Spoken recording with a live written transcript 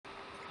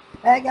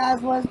Hey guys,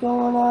 what's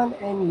going on?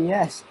 And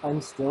yes, I'm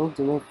still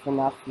doing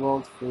FNAF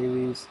World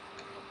Theories.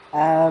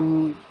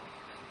 Um,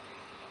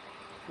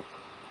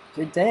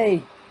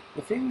 Today,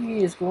 the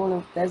theory is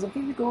there's a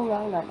theory going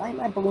around that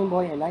Nightmare Balloon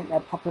Boy and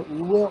Nightmare Puppet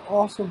will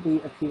also be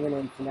appearing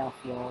in FNAF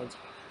World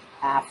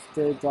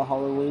after the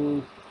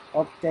Halloween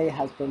update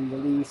has been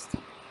released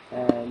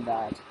and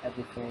that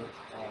everything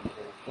is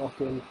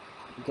working.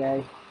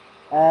 Okay.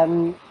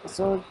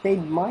 So he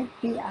might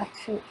be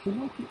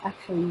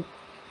actually,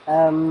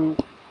 um,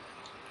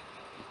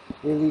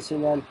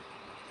 releasing them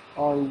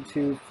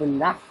onto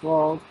FNAF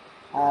World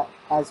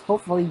as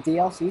hopefully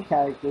DLC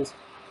characters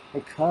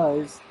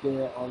because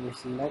they're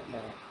obviously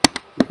Nightmare.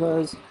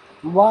 Because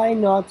why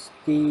not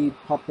the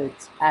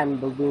Puppet and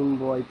Balloon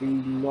Boy be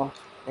not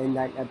in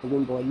Nightmare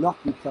Balloon Boy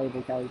not be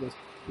playable characters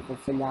for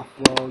FNAF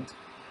World?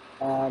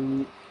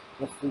 Um,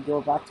 if we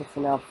go back to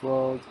FNAF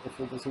World, if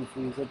it doesn't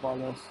freeze up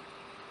on us,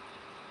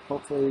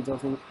 hopefully it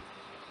doesn't.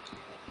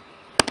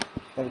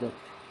 There we go.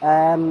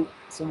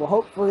 So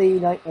hopefully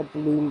Nightmare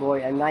Balloon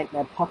Boy and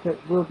Nightmare Puppet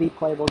will be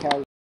playable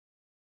characters.